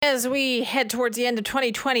As we head towards the end of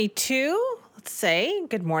 2022, let's say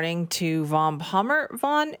good morning to Vaughn Palmer.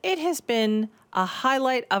 Vaughn, it has been a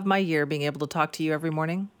highlight of my year being able to talk to you every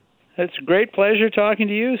morning. It's a great pleasure talking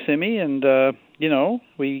to you, Simi, and,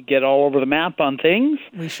 we get all over the map on things.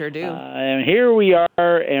 We sure do. And here we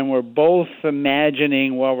are, and we're both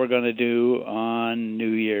imagining what we're going to do on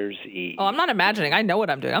New Year's Eve. Oh, I'm not imagining. I know what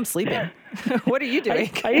I'm doing. I'm sleeping. What are you doing?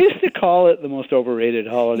 I used to call it the most overrated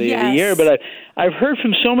holiday of the year, Yes. but I've heard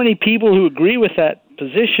from so many people who agree with that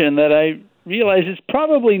position that I realize it's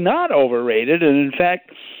probably not overrated, and in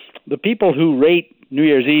fact, the people who rate New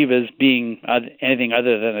Year's Eve as being anything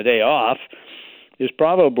other than a day off is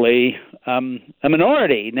probably a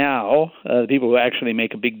minority now, the people who actually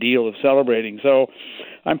make a big deal of celebrating. So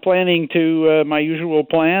I'm planning to, my usual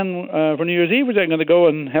plan for New Year's Eve is I'm going to go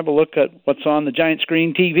and have a look at what's on the giant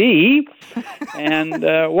screen TV and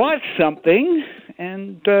watch something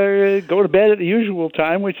and go to bed at the usual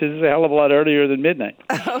time, which is a hell of a lot earlier than midnight.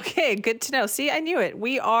 Okay, good to know. See, I knew it.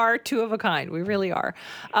 We are two of a kind. We really are.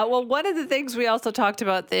 Well, one of the things we also talked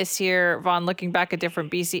about this year, Vaughn, looking back at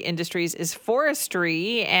different BC industries, is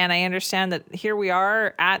forestry. And I understand that here we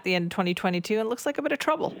are at the end of 2022, and it looks like a bit of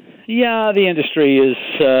trouble. Yeah, the industry is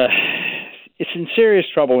it's in serious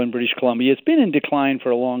trouble in British Columbia. It's been in decline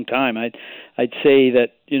for a long time. I'd say that,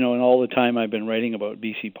 in all the time I've been writing about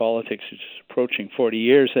BC politics, which is approaching 40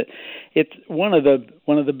 years, that it's one of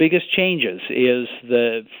the biggest changes is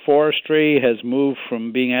the forestry has moved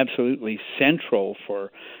from being absolutely central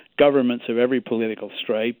for governments of every political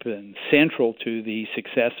stripe and central to the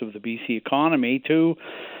success of the BC economy to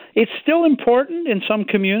it's still important in some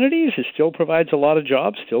communities. It still provides a lot of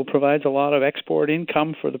jobs, still provides a lot of export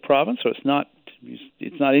income for the province, so it's not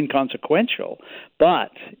inconsequential,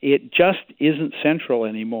 but it just isn't central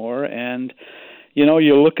anymore. And you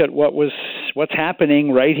look at what's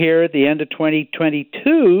happening right here at the end of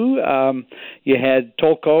 2022. You had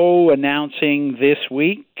Tolko announcing this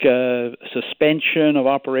week suspension of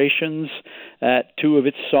operations at two of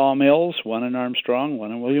its sawmills, one in Armstrong,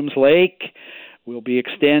 one in Williams Lake. Will be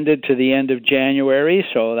extended to the end of January,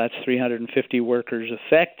 so that's 350 workers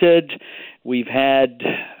affected. We've had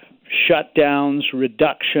shutdowns,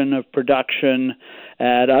 reduction of production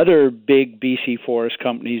at other big BC forest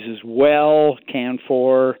companies as well.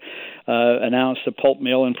 Canfor announced a pulp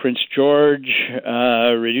mill in Prince George,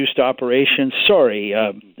 reduced operations.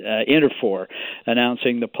 Interfor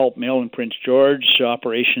announcing the pulp mill in Prince George,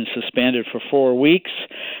 operations suspended for 4 weeks.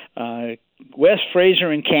 West Fraser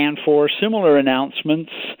and Canfor, similar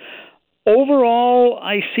announcements. Overall,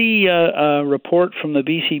 I see a report from the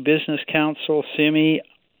BC Business Council, Simi.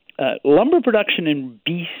 Lumber production in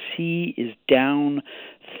BC is down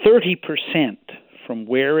 30% from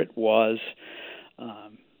where it was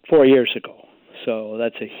 4 years ago. So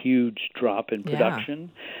that's a huge drop in production.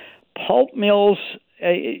 Yeah. Pulp mills,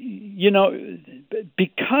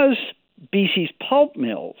 because BC's pulp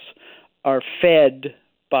mills are fed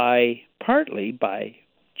partly by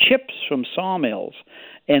chips from sawmills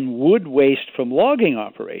and wood waste from logging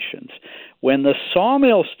operations. When the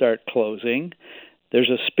sawmills start closing, there's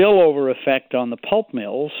a spillover effect on the pulp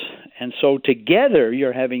mills, and so together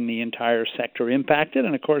you're having the entire sector impacted.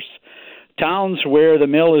 And of course, towns where the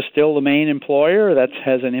mill is still the main employer, that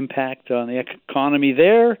has an impact on the economy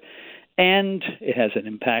there, and it has an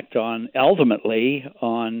impact ultimately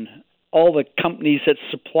on all the companies that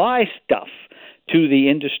supply stuff to the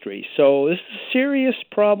industry. So this is a serious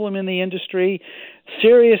problem in the industry,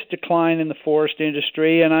 serious decline in the forest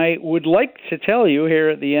industry, and I would like to tell you here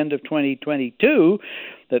at the end of 2022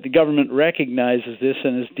 that the government recognizes this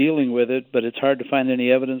and is dealing with it, but it's hard to find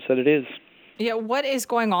any evidence that it is. Yeah, what is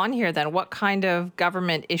going on here then? What kind of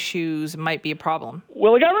government issues might be a problem?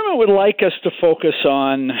 Well, the government would like us to focus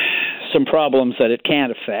on some problems that it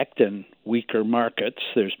can't affect and weaker markets.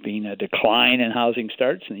 There's been a decline in housing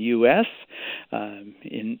starts in the U.S.,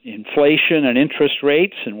 in inflation and interest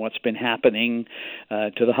rates and what's been happening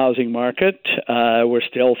to the housing market. We're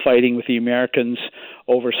still fighting with the Americans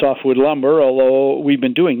over softwood lumber, although we've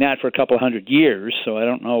been doing that for a couple of 100 years, so I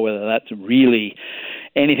don't know whether that's really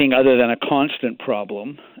anything other than a constant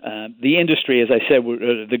problem. The industry, as I said,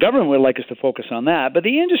 the government would like us to focus on that, but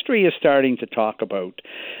the industry is starting to talk about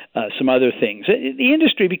some other things. The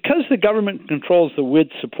industry, because the government controls the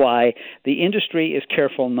wood supply, the industry is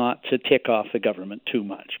careful not to tick off the government too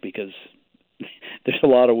much because there's a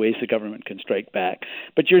lot of ways the government can strike back.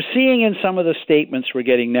 But you're seeing in some of the statements we're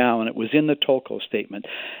getting now, and it was in the Tolko statement,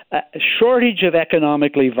 a shortage of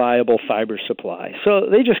economically viable fiber supply. So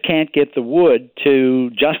they just can't get the wood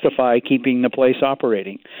to justify keeping the place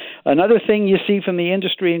operating. Another thing you see from the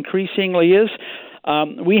industry increasingly is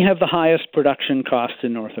We have the highest production costs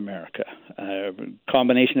in North America.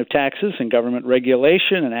 Combination of taxes and government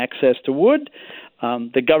regulation and access to wood.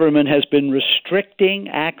 The government has been restricting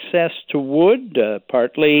access to wood,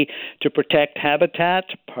 partly to protect habitat,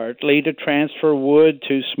 partly to transfer wood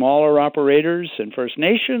to smaller operators and First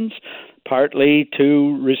Nations, partly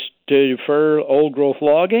to defer old-growth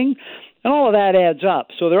logging. And all of that adds up.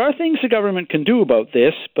 So there are things the government can do about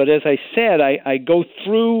this, but as I said, I go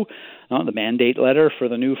through the mandate letter for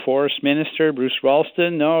the new forest minister, Bruce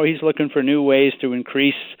Ralston. No, he's looking for new ways to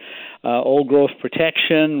increase old-growth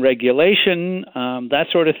protection, regulation, that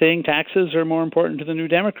sort of thing. Taxes are more important to the New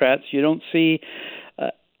Democrats. You don't see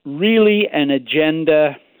really an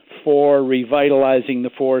agenda for revitalizing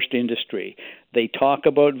the forest industry. They talk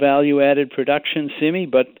about value-added production, Simi,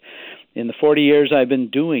 but in the 40 years I've been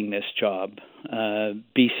doing this job,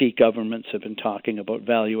 BC governments have been talking about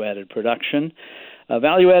value-added production.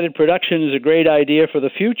 Value-added production is a great idea for the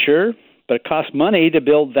future, but it costs money to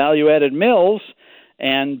build value-added mills,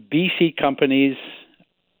 and BC companies,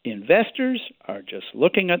 investors, are just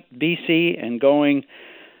looking at BC and going,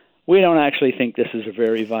 we don't actually think this is a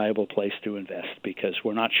very viable place to invest because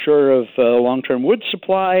we're not sure of long-term wood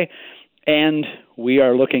supply, and we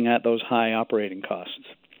are looking at those high operating costs.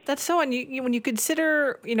 That's so, and when you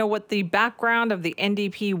consider, what the background of the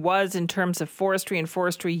NDP was in terms of forestry and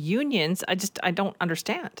forestry unions, I don't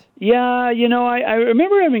understand. Yeah, I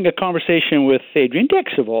remember having a conversation with Adrian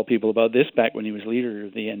Dix, of all people, about this back when he was leader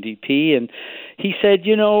of the NDP, and he said,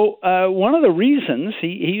 one of the reasons, he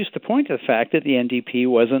used to point to the fact that the NDP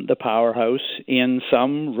wasn't the powerhouse in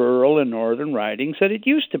some rural and northern ridings that it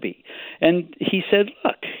used to be. And he said,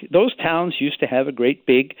 look, those towns used to have a great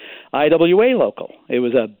big IWA local. It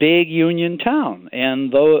was a big union town,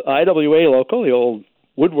 and the IWA local, the old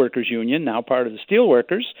Woodworkers Union, now part of the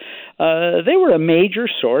Steelworkers, they were a major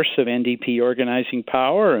source of NDP organizing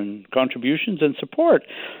power and contributions and support.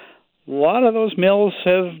 A lot of those mills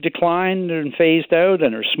have declined and phased out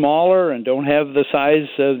and are smaller and don't have the size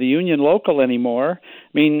of the union local anymore. I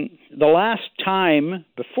mean, the last time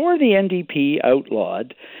before the NDP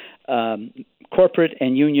outlawed corporate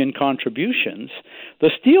and union contributions, the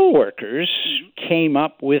steelworkers came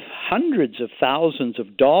up with hundreds of thousands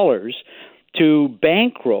of dollars to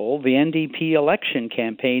bankroll the NDP election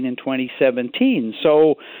campaign in 2017.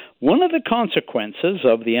 So one of the consequences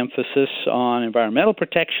of the emphasis on environmental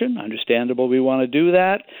protection, understandable we want to do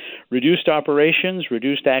that, reduced operations,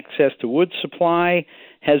 reduced access to wood supply,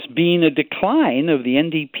 has been a decline of the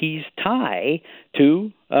NDP's tie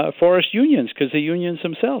to forest unions, because the unions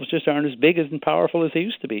themselves just aren't as big and powerful as they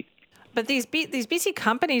used to be. But these BC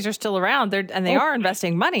companies are still around, they are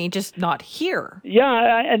investing money, just not here.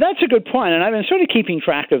 Yeah, and that's a good point. And I've been sort of keeping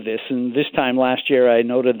track of this. And this time last year, I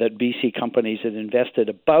noted that BC companies had invested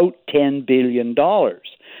about $10 billion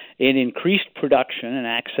in increased production and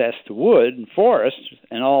access to wood and forests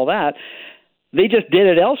and all that. They just did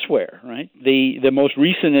it elsewhere, right? The most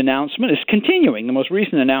recent announcement is continuing. The most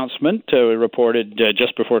recent announcement reported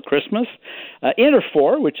just before Christmas,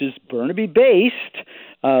 Interfor, which is Burnaby-based,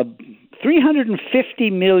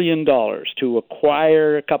 $350 million to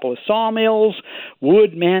acquire a couple of sawmills,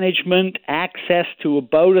 wood management, access to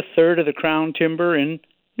about a third of the crown timber in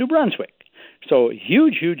New Brunswick. So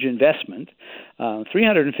huge investment,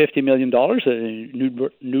 $350 million.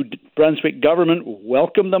 The New Brunswick government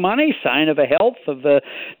welcomed the money, sign of a health of the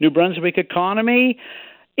New Brunswick economy.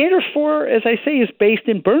 Interfor, as I say, is based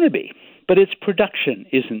in Burnaby, but its production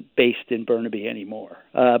isn't based in Burnaby anymore.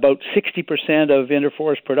 About 60% of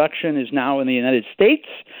Interfor's production is now in the United States,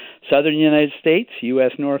 southern United States,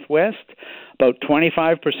 U.S. Northwest. About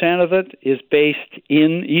 25% of it is based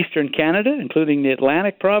in eastern Canada, including the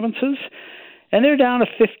Atlantic provinces. And they're down to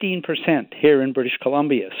 15% here in British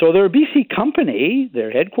Columbia. So they're a BC company.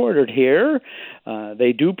 They're headquartered here.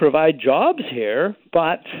 They do provide jobs here.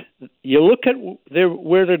 But you look at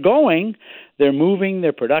where they're going, they're moving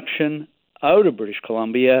their production out of British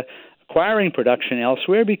Columbia, acquiring production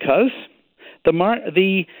elsewhere because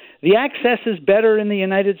the access is better in the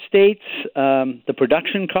United States. The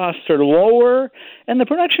production costs are lower, and the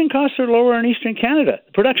production costs are lower in Eastern Canada.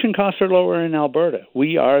 The production costs are lower in Alberta.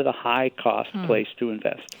 We are the high-cost place to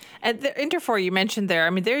invest. And the Interfor you mentioned there,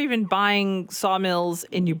 I mean, they're even buying sawmills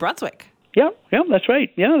in New Brunswick. Yeah, that's right.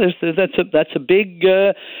 Yeah, that's a big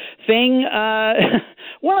thing.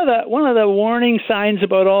 One of the warning signs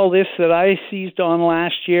about all this that I seized on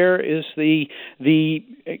last year is the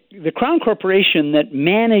Crown Corporation that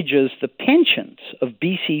manages the pensions of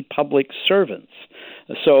BC public servants.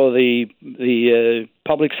 So the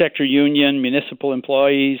public sector union, municipal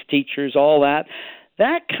employees, teachers, all that.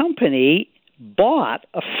 That company bought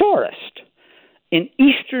a forest in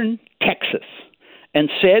eastern Texas and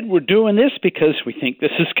said, we're doing this because we think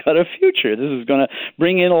this has got a future. This is going to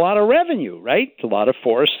bring in a lot of revenue, right? A lot of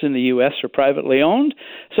forests in the U.S. are privately owned,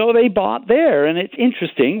 so they bought there. And it's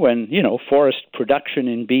interesting when, forest production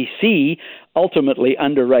in B.C. ultimately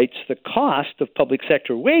underwrites the cost of public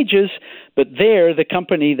sector wages, but there, the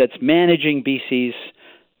company that's managing B.C.'s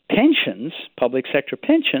pensions, public sector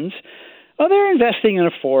pensions, they're investing in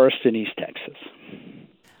a forest in East Texas.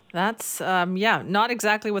 That's, not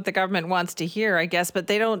exactly what the government wants to hear, I guess, but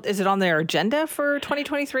is it on their agenda for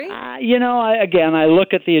 2023? I look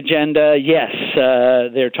at the agenda. Yes,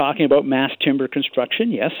 they're talking about mass timber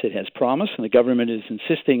construction. Yes, it has promise, and the government is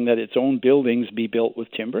insisting that its own buildings be built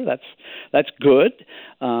with timber. That's good.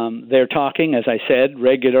 They're talking, as I said,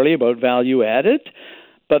 regularly about value added.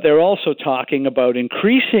 But they're also talking about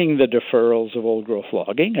increasing the deferrals of old-growth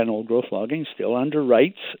logging, and old-growth logging still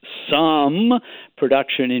underwrites some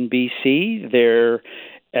production in BC. They're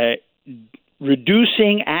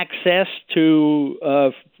reducing access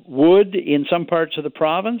to wood in some parts of the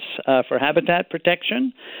province for habitat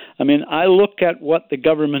protection. I mean, I look at what the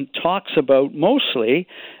government talks about mostly,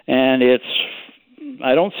 and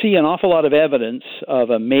I don't see an awful lot of evidence of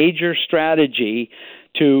a major strategy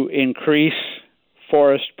to increase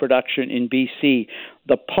forest production in BC.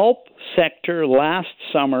 The pulp sector last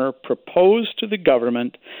summer proposed to the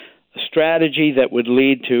government a strategy that would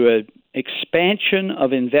lead to an expansion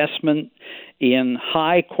of investment in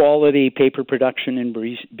high-quality paper production in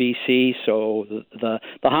BC, so the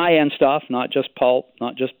high-end stuff, not just pulp,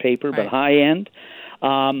 not just paper, right, but high-end.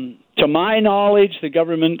 To my knowledge, the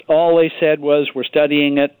government, all they said was, we're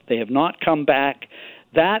studying it. They have not come back.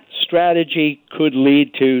 That strategy could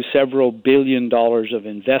lead to several $1 billion of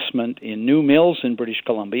investment in new mills in British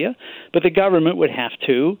Columbia, but the government would have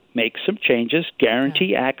to make some changes,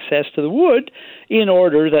 guarantee access to the wood, in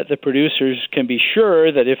order that the producers can be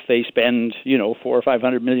sure that if they spend, $400 or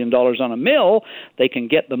 $500 million on a mill, they can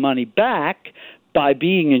get the money back by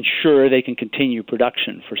being ensured they can continue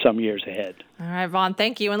production for some years ahead. All right, Vaughn,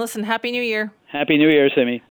 thank you. And listen, Happy New Year. Happy New Year, Simi.